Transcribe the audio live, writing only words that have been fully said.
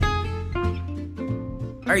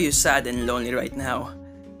Are you sad and lonely right now?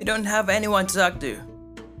 You don't have anyone to talk to.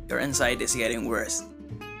 Your anxiety is getting worse.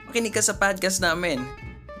 Makinig ka sa podcast namin.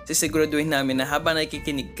 Sisiguraduhin namin na habang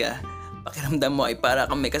nakikinig ka, pakiramdam mo ay para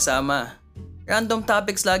kang may kasama. Random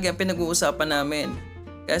topics lagi ang pinag-uusapan namin.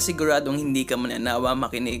 Kaya siguradong hindi ka mananawa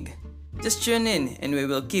makinig. Just tune in and we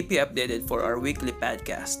will keep you updated for our weekly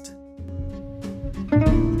podcast.